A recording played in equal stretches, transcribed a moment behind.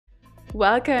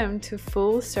Welcome to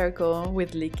Full Circle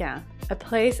with Lika, a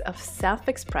place of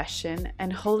self-expression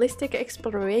and holistic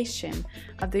exploration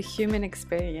of the human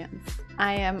experience.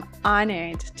 I am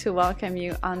honored to welcome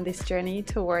you on this journey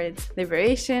towards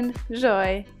liberation,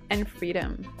 joy, and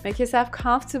freedom. Make yourself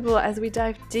comfortable as we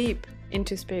dive deep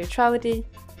into spirituality,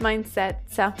 mindset,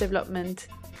 self-development,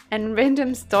 and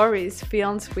random stories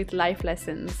filled with life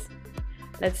lessons.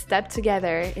 Let's step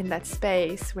together in that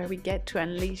space where we get to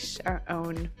unleash our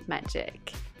own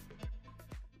magic.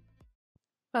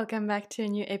 Welcome back to a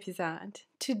new episode.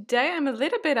 Today I'm a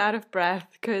little bit out of breath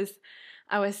because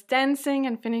I was dancing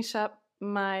and finished up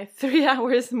my 3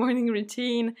 hours morning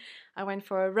routine. I went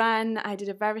for a run, I did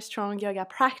a very strong yoga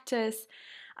practice,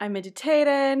 I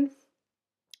meditated,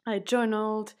 I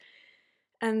journaled,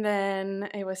 and then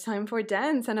it was time for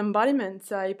dance and embodiment.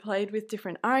 So I played with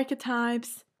different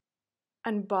archetypes,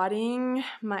 embodying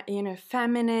my inner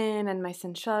feminine and my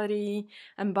sensuality,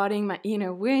 embodying my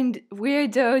inner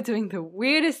weirdo, doing the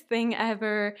weirdest thing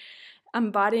ever,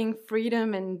 embodying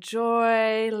freedom and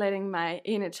joy, letting my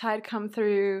inner child come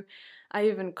through. I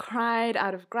even cried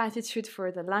out of gratitude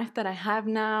for the life that I have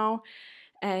now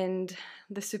and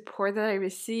the support that I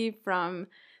receive from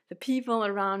the people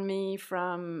around me,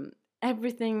 from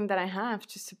everything that I have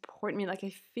to support me. Like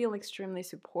I feel extremely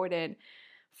supported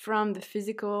from the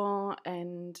physical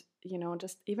and,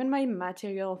 just even my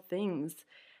material things.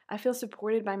 I feel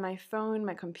supported by my phone,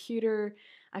 my computer.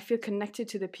 I feel connected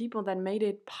to the people that made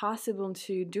it possible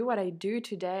to do what I do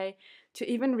today, to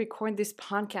even record this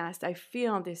podcast. I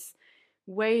feel this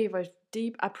wave of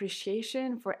deep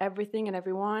appreciation for everything and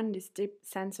everyone, this deep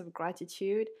sense of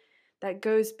gratitude that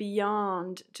goes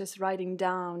beyond just writing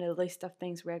down a list of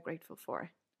things we're grateful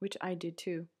for, which I do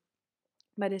too.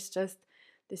 But it's just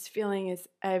this feeling is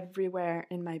everywhere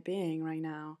in my being right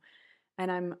now, and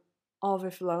I'm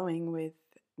overflowing with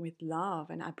love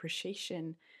and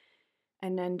appreciation.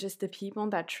 And then just the people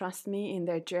that trust me in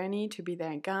their journey to be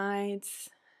their guides.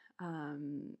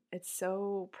 It's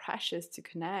so precious to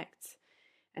connect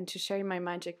and to share my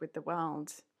magic with the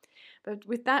world. But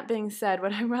with that being said,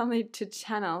 what I really need to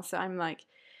channel, so I'm like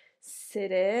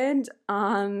seated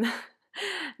on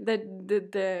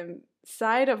the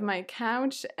side of my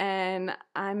couch and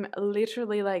I'm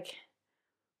literally like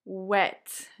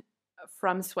wet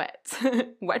from sweat.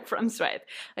 Wet from sweat.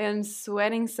 I am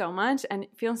sweating so much and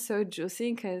it feels so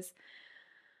juicy because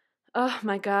oh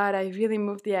my god, I really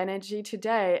moved the energy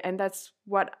today, and that's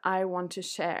what I want to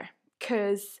share,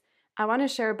 because I want to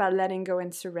share about letting go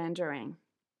and surrendering.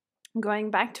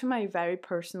 Going back to my very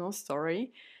personal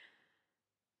story,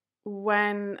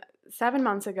 when 7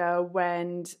 months ago,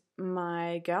 when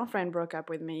my girlfriend broke up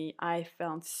with me, I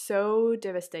felt so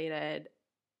devastated.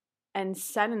 And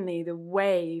suddenly the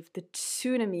wave, the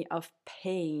tsunami of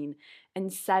pain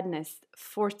and sadness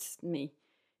forced me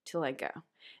to let go.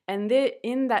 And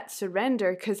in that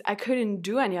surrender, because I couldn't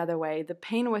do any other way, the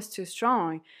pain was too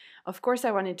strong. Of course,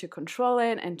 I wanted to control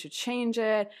it and to change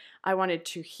it. I wanted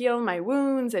to heal my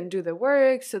wounds and do the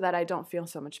work so that I don't feel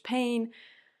so much pain.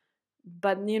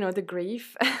 But, the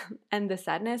grief and the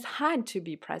sadness had to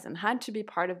be present, had to be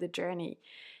part of the journey.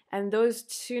 And those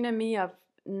tsunami of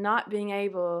not being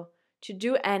able to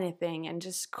do anything and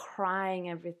just crying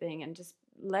everything and just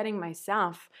letting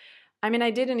myself, I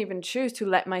didn't even choose to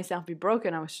let myself be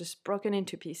broken. I was just broken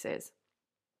into pieces.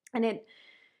 And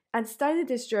I started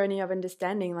this journey of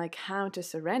understanding like how to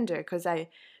surrender, because I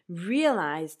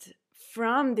realized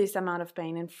from this amount of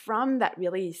pain and from that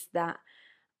release that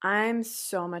I'm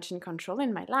so much in control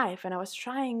in my life, and I was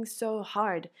trying so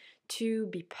hard to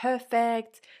be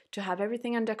perfect, to have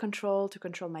everything under control, to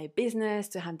control my business,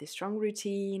 to have this strong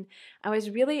routine. I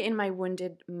was really in my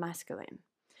wounded masculine.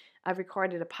 I've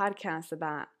recorded a podcast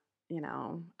about,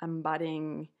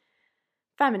 embodying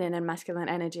feminine and masculine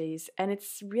energies, and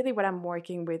it's really what I'm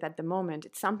working with at the moment.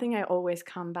 It's something I always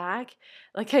come back.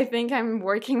 Like I think I'm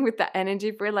working with that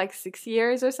energy for like 6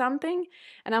 years or something,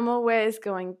 and I'm always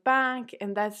going back,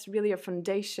 and that's really a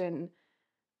foundation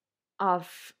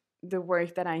of the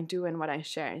work that I do and what I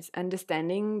share, is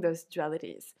understanding those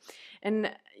dualities.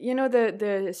 And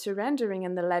the surrendering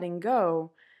and the letting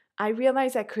go, I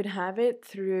realized I could have it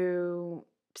through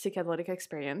psychedelic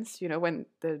experience, when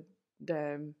the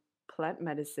plant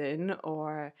medicine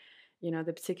or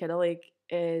the psychedelic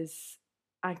is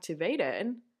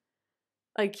activated,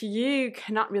 like you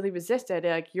cannot really resist it,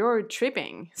 like you're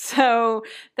tripping. So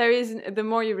the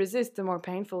more you resist, the more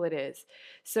painful it is.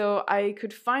 So I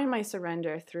could find my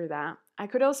surrender through that. I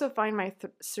could also find my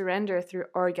surrender through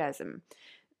orgasm,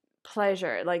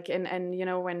 pleasure, like and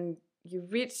when you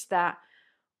reach that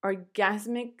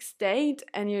orgasmic state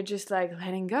and you're just like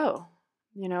letting go,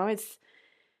 it's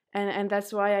And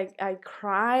that's why I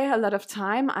cry a lot of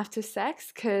time after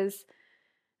sex, because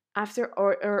after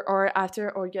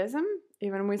orgasm,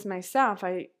 even with myself,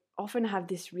 I often have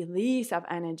this release of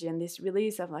energy and this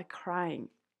release of like crying.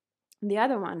 The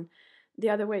other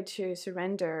way to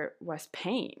surrender was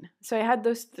pain. So I had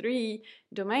those three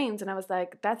domains, and I was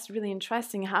like, that's really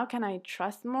interesting. How can I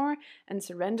trust more and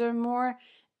surrender more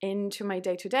into my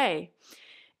day to day,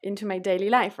 into my daily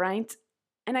life, right?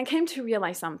 And I came to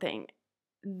realize something.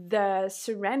 The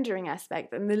surrendering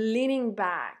aspect and the leaning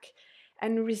back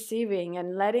and receiving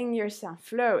and letting yourself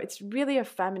flow, it's really a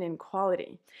feminine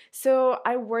quality. So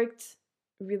I worked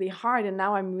really hard, and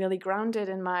now I'm really grounded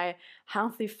in my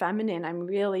healthy feminine. I'm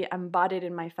really embodied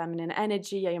in my feminine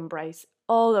energy. I embrace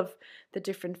all of the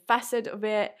different facets of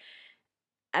it,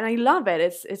 and I love it.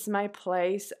 It's my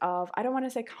place of, I don't want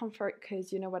to say comfort,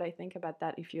 because you know what I think about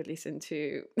that if you listen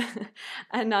to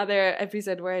another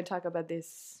episode where I talk about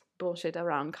this bullshit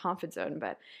around comfort zone,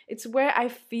 but it's where I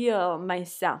feel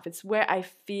myself. It's where I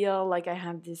feel like I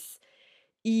have this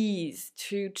ease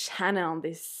to channel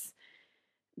this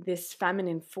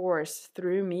feminine force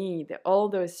through me, all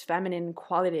those feminine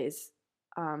qualities,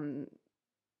 talking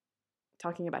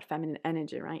about feminine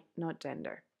energy, right? Not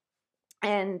gender.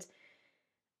 And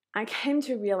I came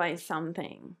to realize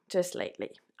something just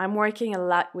lately. I'm working a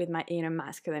lot with my inner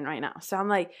masculine right now. So I'm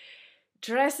like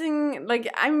dressing, like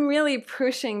I'm really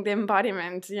pushing the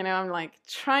embodiment, I'm like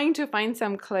trying to find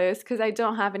some clothes, because I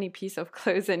don't have any piece of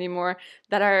clothes anymore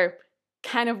that are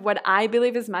kind of what I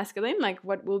believe is masculine, like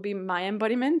what will be my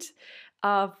embodiment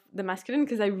of the masculine,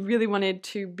 because I really wanted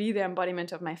to be the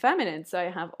embodiment of my feminine. So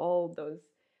I have all those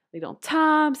little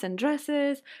tops and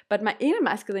dresses, but my inner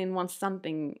masculine wants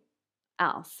something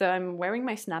else. So I'm wearing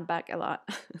my snapback a lot.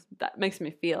 That makes me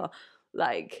feel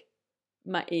like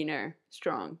my inner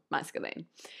strong masculine.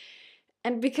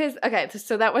 And because, okay,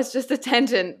 so that was just a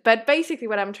tangent, but basically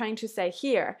what I'm trying to say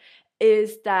here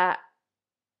is that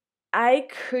I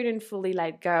couldn't fully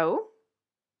let go.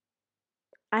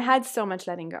 I had so much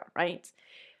letting go, right?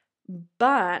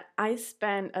 But I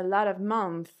spent a lot of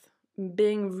months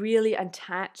being really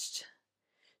attached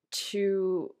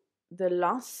to the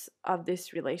loss of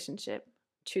this relationship,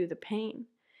 to the pain.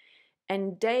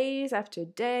 And days after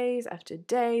days after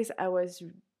days, I was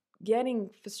getting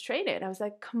frustrated. I was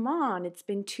like, come on, it's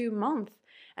been 2 months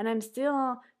and I'm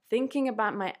still thinking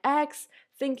about my ex,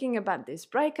 thinking about this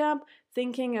breakup,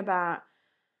 thinking about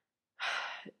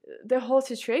the whole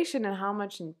situation and how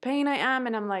much in pain I am.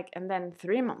 And I'm like, and then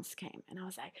 3 months came and I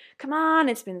was like, come on,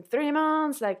 it's been 3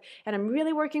 months. Like, and I'm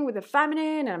really working with the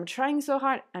feminine and I'm trying so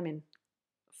hard. I mean,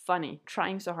 funny,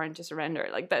 trying so hard to surrender.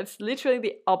 Like, that's literally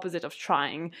the opposite of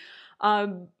trying.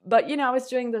 But, I was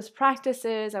doing those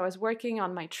practices. I was working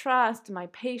on my trust, my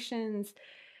patience,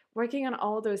 working on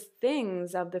all those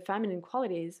things of the feminine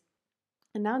qualities.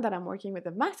 And now that I'm working with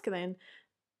the masculine,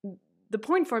 the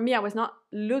point for me, I was not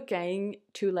looking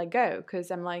to let go, because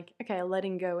I'm like, okay,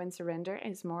 letting go and surrender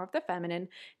is more of the feminine.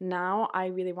 Now I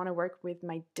really want to work with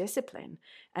my discipline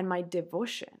and my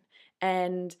devotion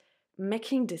and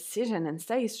making decision and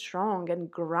stay strong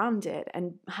and grounded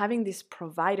and having this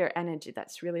provider energy.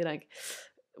 That's really like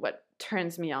what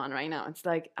turns me on right now. It's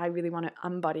like I really want to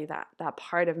embody that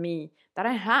part of me that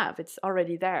I have. It's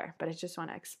already there, but I just want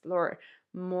to explore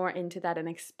more into that and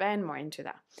expand more into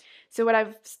that. So what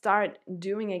I've started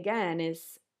doing again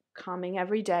is coming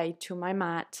every day to my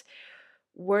mat,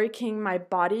 working my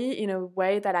body in a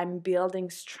way that I'm building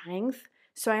strength,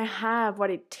 so I have what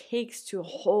it takes to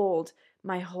hold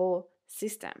my whole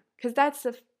system. Because that's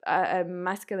a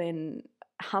masculine,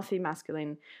 healthy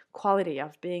masculine quality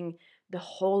of being the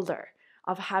holder,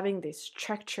 of having this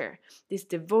structure, this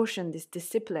devotion, this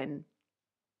discipline.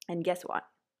 And guess what?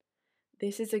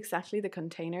 This is exactly the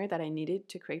container that I needed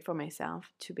to create for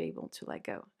myself to be able to let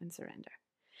go and surrender.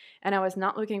 And I was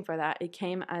not looking for that. It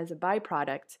came as a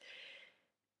byproduct.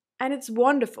 And it's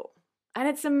wonderful. And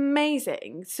it's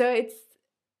amazing. So it's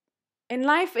in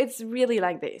life, it's really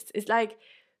like this. It's like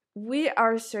we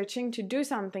are searching to do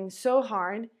something so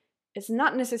hard, it's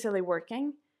not necessarily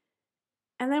working.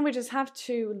 And then we just have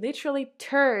to literally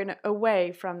turn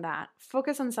away from that,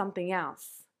 focus on something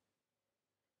else.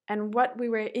 And what we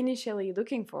were initially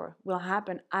looking for will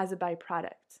happen as a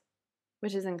byproduct,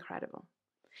 which is incredible.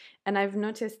 And I've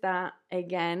noticed that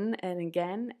again and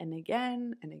again and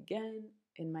again and again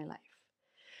in my life.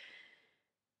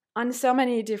 On so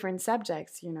many different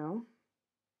subjects,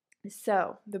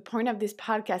 So the point of this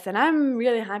podcast, and I'm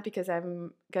really happy because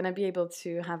I'm going to be able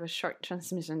to have a short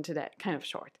transmission today, kind of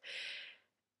short,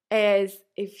 is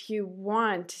if you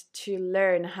want to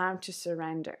learn how to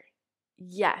surrender,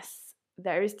 yes,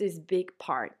 there is this big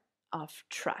part of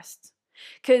trust.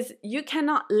 Because you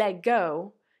cannot let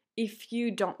go if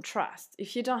you don't trust,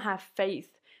 if you don't have faith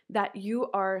that you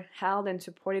are held and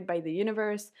supported by the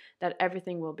universe, that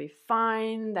everything will be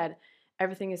fine, that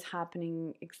everything is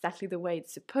happening exactly the way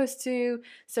it's supposed to.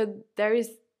 So there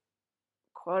is,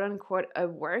 quote unquote, a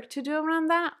work to do around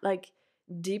that, like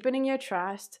deepening your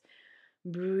trust,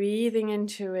 breathing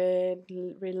into it,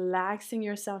 relaxing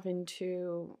yourself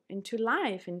into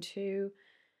life, into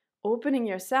opening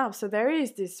yourself. So there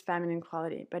is this feminine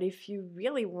quality. But if you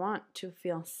really want to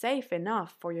feel safe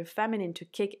enough for your feminine to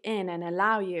kick in and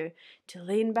allow you to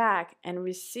lean back and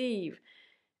receive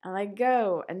and let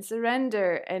go and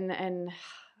surrender and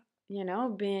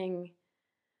being,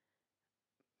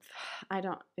 I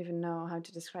don't even know how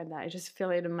to describe that. I just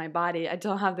feel it in my body. I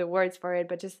don't have the words for it,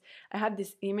 but just I have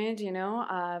this image,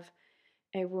 of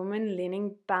a woman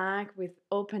leaning back with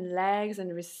open legs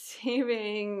and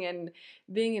receiving and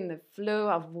being in the flow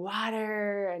of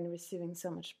water and receiving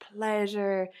so much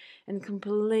pleasure and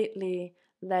completely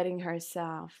letting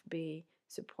herself be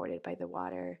supported by the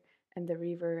water and the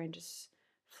river and just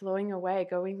flowing away,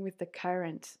 going with the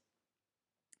current.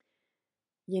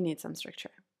 You need some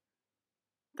structure.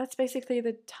 That's basically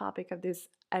the topic of this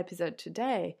episode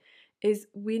today, is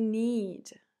we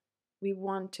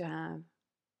want to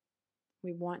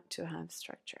have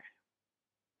structure.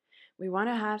 We want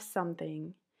to have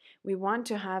something. We want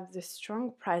to have the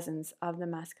strong presence of the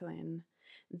masculine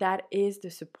that is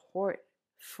the support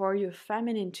for your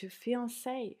feminine to feel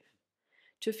safe,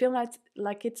 to feel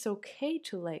like it's okay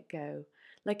to let go,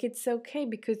 like it's okay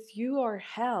because you are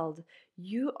held,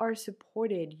 you are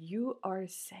supported, you are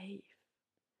safe.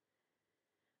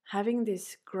 Having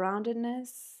this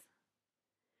groundedness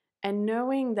and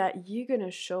knowing that you're going to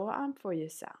show up for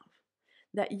yourself,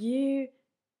 that you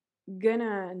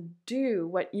gonna do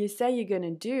what you say you're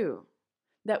gonna do,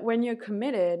 that when you're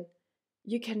committed,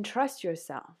 you can trust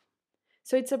yourself.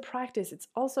 So it's a practice. It's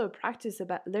also a practice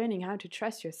about learning how to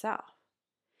trust yourself.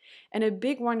 And a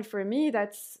big one for me,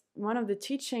 that's one of the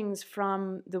teachings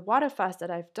from the water fast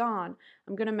that I've done.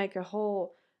 I'm gonna make a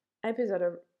whole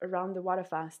episode around the water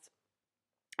fast.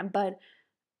 But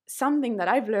something that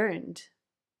I've learned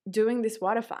doing this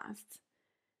water fast,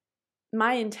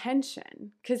 my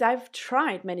intention, because I've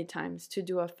tried many times to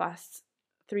do a fast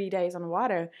 3 days on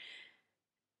water,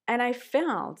 and I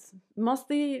failed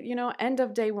mostly, end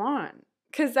of day one,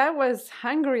 because I was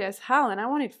hungry as hell and I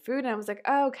wanted food, and I was like,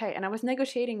 oh, okay. And I was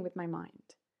negotiating with my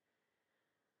mind.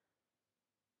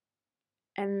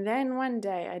 And then one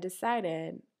day I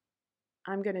decided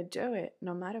I'm going to do it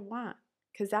no matter what,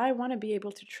 because I want to be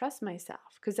able to trust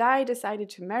myself, because I decided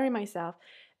to marry myself.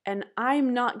 And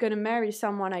I'm not going to marry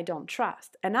someone I don't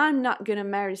trust. And I'm not going to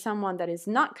marry someone that is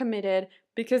not committed,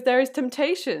 because there is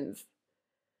temptations.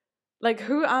 Like,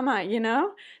 who am I,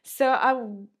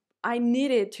 So I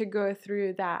needed to go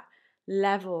through that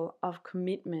level of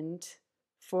commitment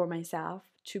for myself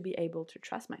to be able to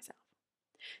trust myself.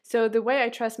 So the way I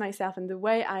trust myself and the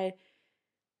way I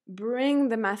bring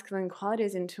the masculine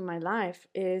qualities into my life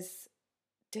is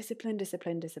discipline,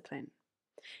 discipline, discipline.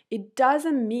 It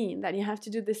doesn't mean that you have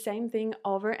to do the same thing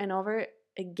over and over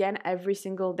again every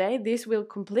single day. This will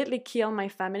completely kill my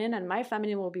feminine, and my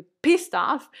feminine will be pissed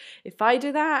off if I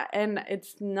do that, and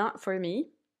it's not for me.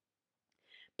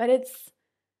 But it's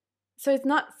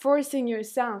not forcing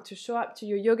yourself to show up to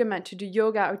your yoga mat to do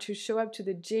yoga, or to show up to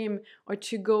the gym, or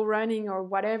to go running, or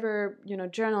whatever,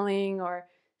 journaling or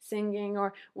singing,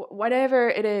 or whatever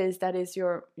it is that is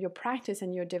your practice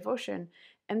and your devotion.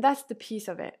 And that's the piece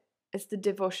of it. It's the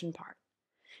devotion part.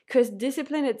 Because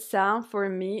discipline itself, for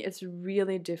me, it's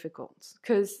really difficult,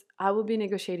 because I will be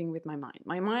negotiating with my mind.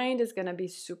 My mind is going to be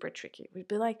super tricky. We'd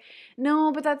be like,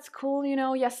 no, but that's cool.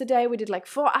 Yesterday we did like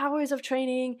 4 hours of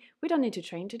training. We don't need to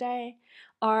train today.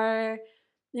 Or,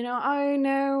 oh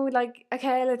no, like,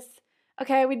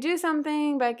 okay, we do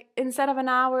something, but instead of an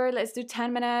hour, let's do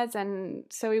 10 minutes. And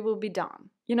so it will be done.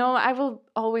 I will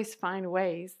always find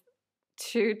ways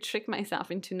to trick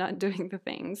myself into not doing the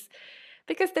things,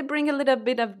 because they bring a little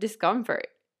bit of discomfort.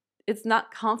 It's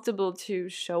not comfortable to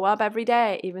show up every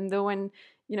day, even though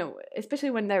especially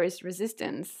when there is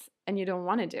resistance and you don't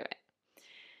want to do it.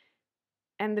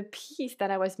 And the piece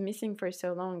that I was missing for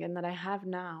so long and that I have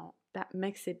now that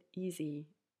makes it easy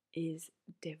is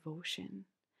devotion.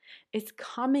 It's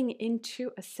coming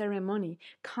into a ceremony,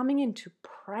 coming into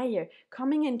prayer,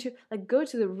 coming into, go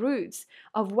to the roots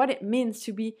of what it means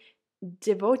to be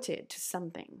devoted to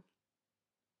something.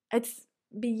 It's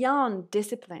beyond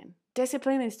discipline.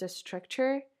 Discipline is the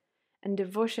structure, and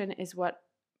devotion is what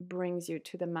brings you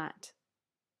to the mat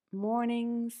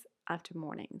mornings after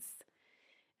mornings.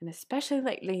 And especially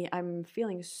lately, I'm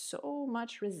feeling so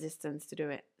much resistance to do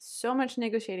it, so much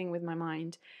negotiating with my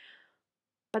mind.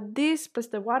 But this plus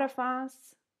the water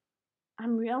fast,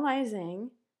 I'm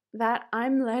realizing that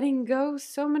I'm letting go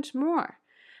so much more.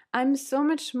 I'm so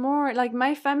much more like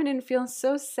my feminine feels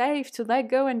so safe to let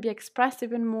go and be expressed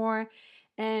even more.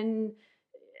 And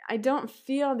I don't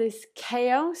feel this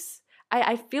chaos.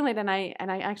 I feel it, and I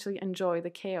actually enjoy the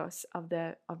chaos of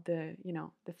the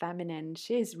the feminine.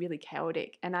 She is really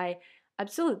chaotic, and I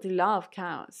absolutely love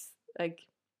chaos, like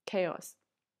chaos.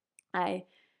 I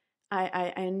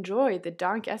I enjoy the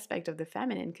dark aspect of the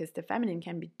feminine because the feminine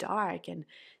can be dark and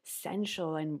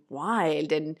sensual and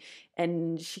wild,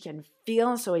 and she can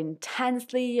feel so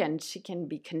intensely, and she can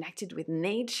be connected with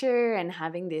nature and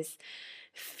having this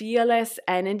fearless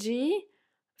energy.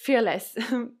 Fearless.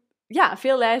 Yeah,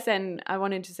 fearless, and I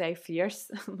wanted to say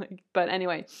fierce. But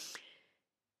anyway,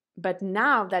 but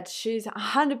now that she's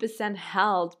 100%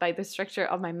 held by the structure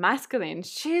of my masculine,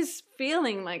 she's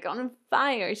feeling like on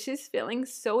fire. She's feeling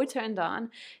so turned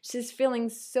on. She's feeling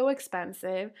so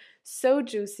expansive, so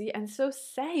juicy, and so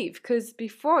safe. Because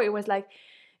before it was like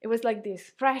the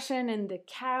expression and the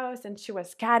chaos, and she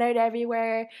was scattered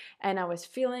everywhere, and I was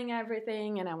feeling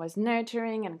everything, and I was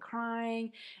nurturing and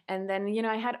crying. And then,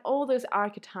 I had all those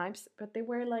archetypes, but they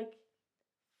were like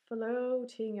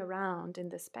floating around in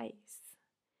the space.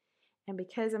 And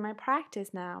because of my practice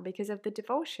now, because of the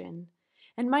devotion.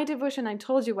 And my devotion, I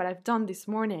told you what I've done this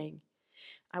morning.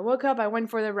 I woke up, I went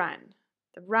for the run.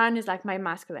 The run is like my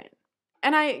masculine.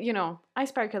 And I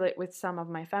sparkle it with some of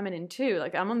my feminine too.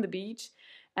 Like I'm on the beach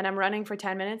and I'm running for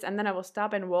 10 minutes and then I will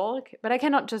stop and walk. But I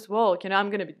cannot just walk, I'm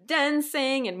going to be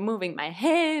dancing and moving my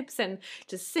hips and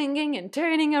just singing and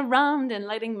turning around and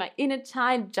letting my inner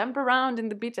child jump around in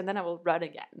the beach, and then I will run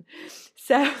again.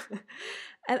 So,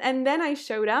 and then I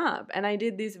showed up and I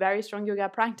did this very strong yoga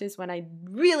practice when I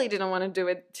really didn't want to do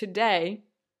it today,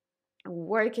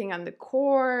 working on the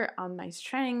core, on my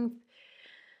strength.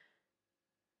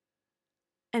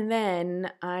 And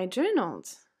then I journaled.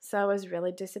 So I was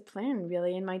really disciplined,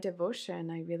 really in my devotion.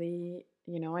 I really,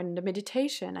 and the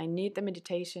meditation. I need the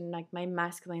meditation, like my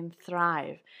masculine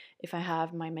thrive if I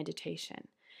have my meditation.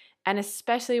 And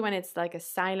especially when it's like a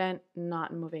silent,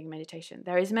 not moving meditation.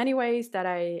 There is many ways that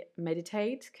I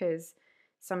meditate because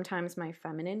sometimes my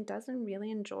feminine doesn't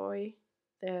really enjoy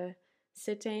the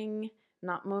sitting,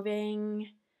 not moving,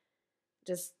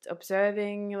 just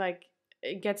observing, like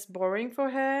it gets boring for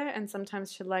her, and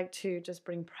sometimes she'd like to just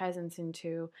bring presence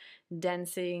into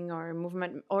dancing or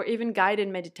movement or even guided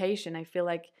meditation. I feel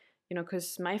like,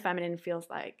 because my feminine feels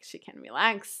like she can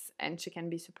relax and she can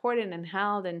be supported and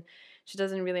held, and she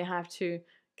doesn't really have to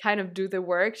kind of do the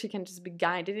work. She can just be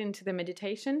guided into the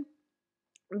meditation.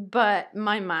 But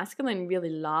my masculine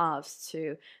really loves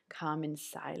to come in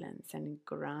silence and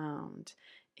ground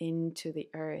into the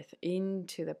earth,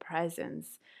 into the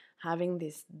presence, having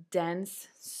this dense,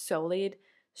 solid,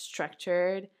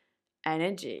 structured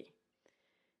energy.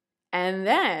 And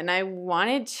then I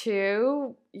wanted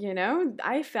to,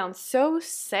 I felt so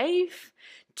safe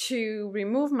to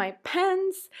remove my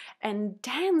pants and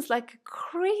dance like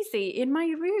crazy in my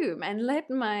room and let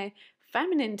my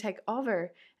feminine take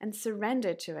over and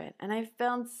surrender to it. And I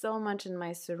felt so much in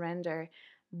my surrender,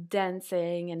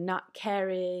 dancing and not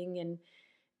caring and,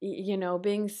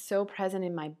 being so present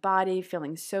in my body,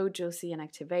 feeling so juicy and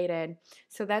activated.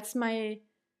 So that's my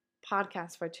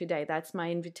podcast for today. That's my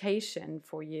invitation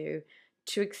for you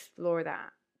to explore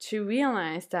that, to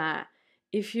realize that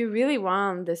if you really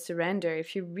want the surrender,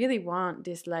 if you really want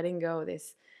this letting go,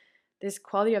 this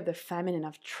quality of the feminine,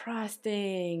 of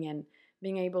trusting and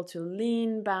being able to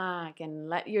lean back and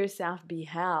let yourself be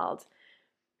held,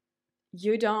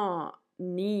 you don't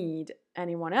need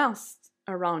anyone else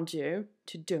around you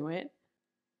to do it,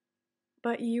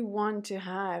 but you want to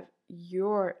have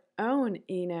your own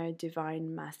inner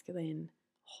divine masculine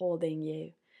holding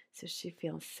you. So she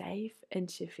feels safe and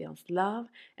she feels love,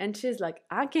 and she's like,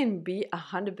 I can be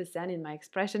 100% in my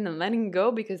expression and letting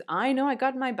go because I know I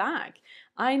got my back.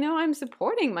 I know I'm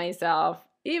supporting myself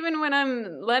even when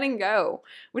I'm letting go,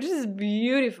 which is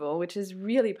beautiful, which is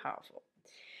really powerful.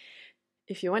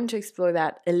 If you want to explore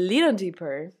that a little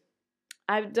deeper,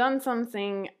 I've done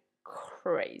something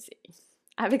crazy.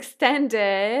 I've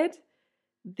extended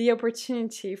the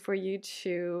opportunity for you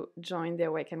to join the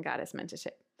Awakened Goddess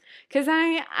Mentorship because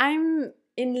I'm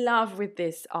in love with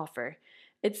this offer.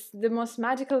 It's the most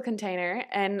magical container,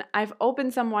 and I've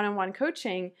opened some one-on-one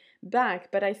coaching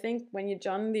back, but I think when you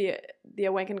join the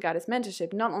Awakened Goddess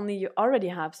Mentorship, not only you already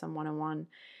have some one-on-one,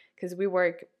 because we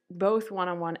work both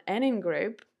one-on-one and in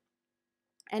group,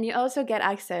 and you also get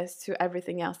access to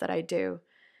everything else that I do.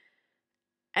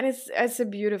 And it's a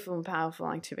beautiful and powerful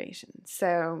activation.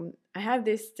 So I have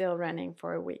this still running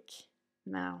for a week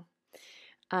now.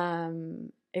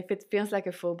 If it feels like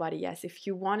a full body, yes. If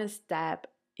you want to step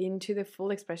into the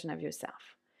full expression of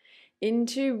yourself,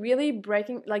 into really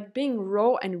breaking, like being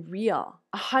raw and real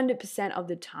 100% of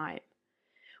the time,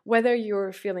 whether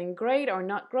you're feeling great or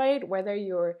not great, whether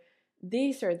you're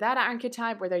this or that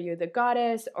archetype, whether you're the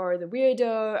goddess or the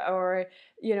weirdo or,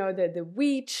 you know, the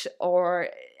witch or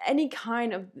any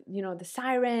kind of, you know, the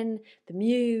siren, the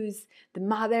muse, the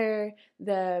mother,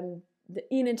 the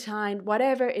inner child,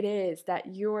 whatever it is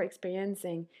that you're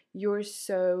experiencing, you're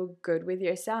so good with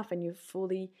yourself and you're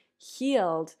fully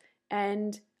healed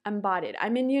and embodied. I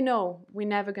mean, you know, we're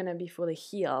never going to be fully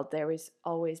healed. There is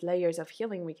always layers of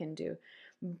healing we can do.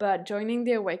 But joining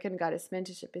the Awakened Goddess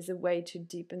Mentorship is a way to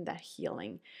deepen that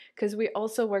healing, because we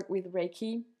also work with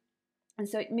Reiki. And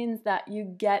so it means that you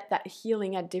get that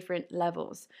healing at different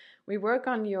levels. We work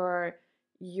on your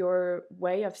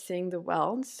way of seeing the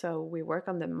world. So we work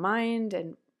on the mind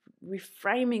and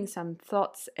reframing some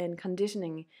thoughts and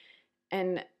conditioning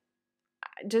and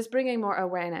just bringing more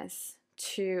awareness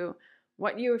to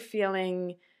what you're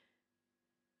feeling.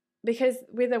 Because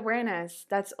with awareness,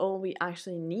 that's all we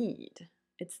actually need.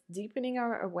 It's deepening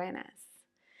our awareness.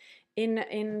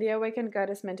 In the Awakened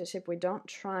Goddess Mentorship, we don't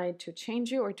try to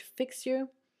change you or to fix you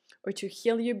or to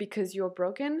heal you because you're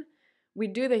broken. We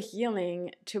do the healing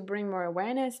to bring more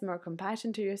awareness, more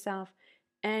compassion to yourself,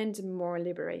 and more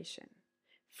liberation.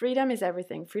 Freedom is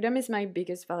everything. Freedom is my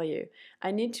biggest value. I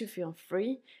need to feel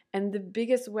free, and the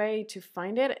biggest way to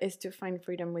find it is to find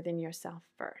freedom within yourself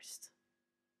first.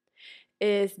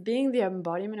 Is being the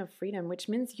embodiment of freedom, which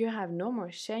means you have no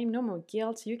more shame, no more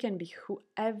guilt. You can be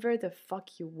whoever the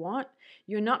fuck you want.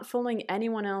 You're not following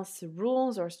anyone else's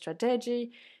rules or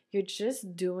strategy. You're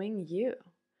just doing you.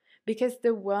 Because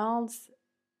the world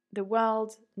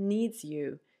needs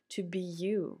you to be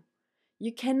you.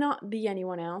 You cannot be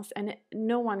anyone else, and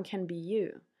no one can be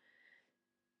you.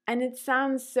 And it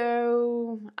sounds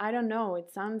so, I don't know,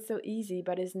 it sounds so easy,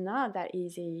 but it's not that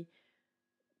easy.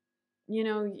 You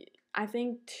know, I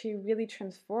think to really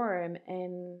transform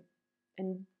and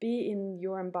be in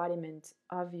your embodiment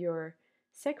of your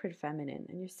sacred feminine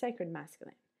and your sacred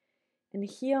masculine and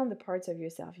heal the parts of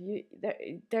yourself,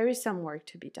 there is some work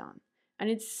to be done. And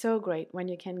it's so great when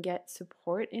you can get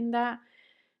support in that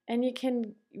and you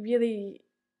can really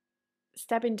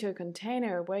step into a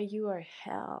container where you are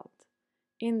held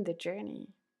in the journey.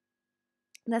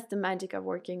 That's the magic of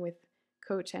working with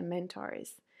coach and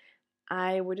mentors.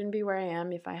 I wouldn't be where I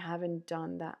am if I haven't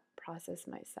done that process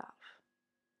myself.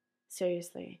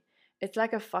 Seriously. It's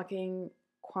like a fucking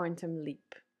quantum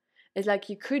leap. It's like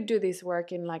you could do this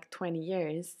work in like 20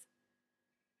 years,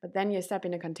 but then you step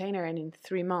in a container and in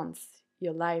 3 months,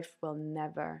 your life will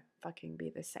never fucking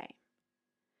be the same.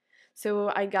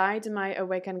 So I guide my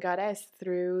awakened goddess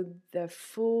through the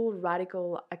full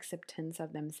radical acceptance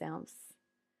of themselves,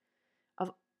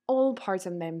 of all parts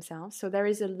of themselves. So there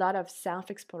is a lot of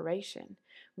self-exploration.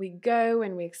 We go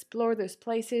and we explore those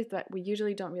places that we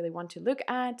usually don't really want to look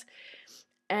at.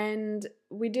 And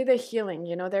we do the healing.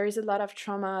 You know, there is a lot of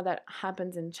trauma that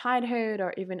happens in childhood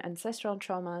or even ancestral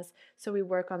traumas. So we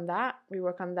work on that. We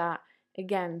work on that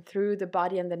again through the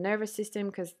body and the nervous system,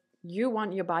 because you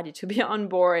want your body to be on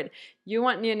board. You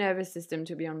want your nervous system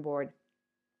to be on board.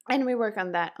 And we work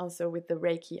on that also with the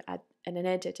Reiki at an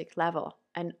energetic level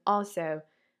and also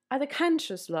at a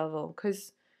conscious level,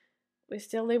 because we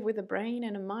still live with a brain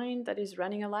and a mind that is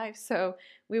running a life. So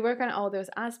we work on all those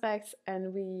aspects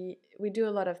and we do a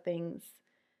lot of things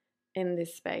in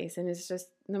this space. And it's just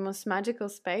the most magical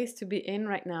space to be in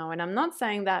right now. And I'm not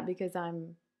saying that because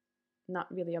I'm not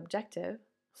really objective.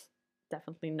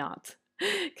 Definitely not.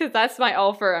 Because that's my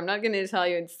offer. I'm not going to tell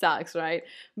you it sucks, right?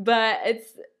 But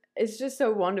it's just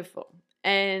so wonderful.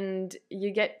 And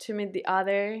you get to meet the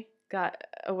other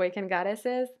awakened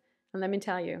goddesses. And let me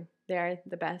tell you, they are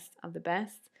the best of the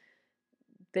best.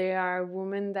 They are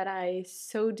women that I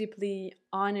so deeply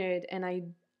honored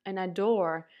and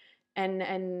adore,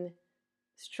 and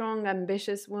strong,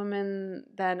 ambitious women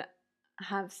that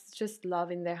have just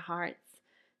love in their hearts.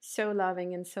 So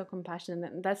loving and so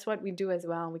compassionate. And that's what we do as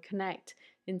well. We connect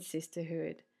in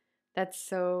sisterhood. That's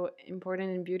so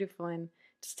important and beautiful. And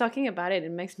just talking about it,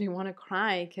 it makes me want to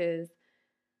cry, because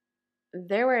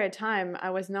there were a time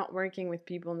I was not working with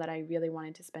people that I really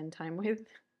wanted to spend time with,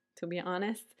 to be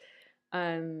honest.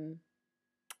 And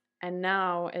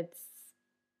now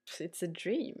it's a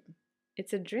dream.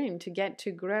 It's a dream to get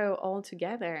to grow all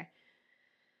together.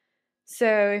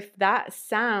 So if that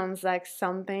sounds like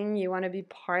something you want to be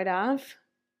part of,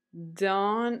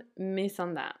 don't miss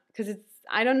on that, because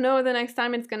I don't know the next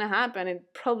time it's gonna happen.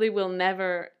 It probably will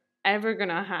never ever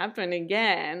gonna happen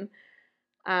again.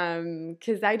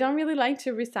 Because I don't really like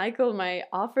to recycle my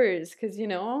offers. Because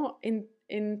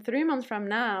in 3 months from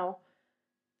now,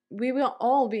 we will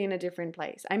all be in a different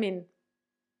place. I mean,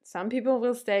 some people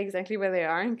will stay exactly where they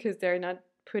are because they're not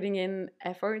putting in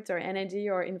efforts or energy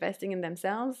or investing in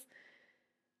themselves.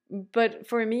 But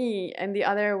for me and the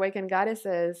other awakened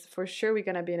goddesses, for sure we're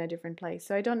going to be in a different place.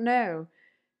 So I don't know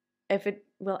if it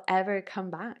will ever come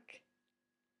back.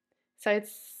 So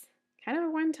it's kind of a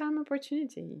one-time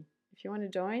opportunity. If you want to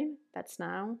join, that's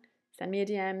now. Send me a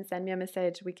DM, send me a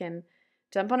message. We can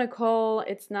jump on a call.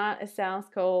 It's not a sales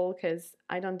call because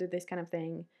I don't do this kind of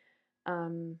thing.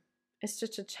 It's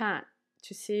just a chat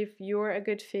to see if you're a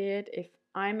good fit, if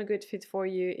I'm a good fit for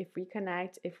you, if we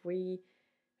connect, if we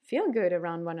feel good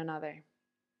around one another.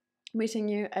 Wishing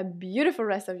you a beautiful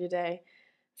rest of your day.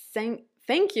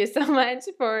 Thank you so much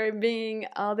for being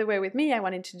all the way with me. I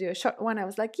wanted to do a short one. I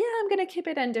was like, yeah, I'm going to keep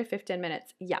it under 15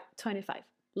 minutes. Yeah, 25.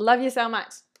 Love you so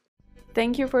much.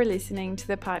 Thank you for listening to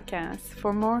the podcast.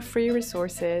 For more free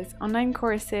resources, online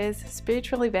courses,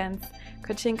 spiritual events,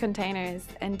 coaching containers,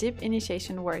 and deep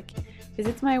initiation work,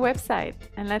 visit my website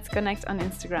and let's connect on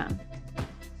Instagram.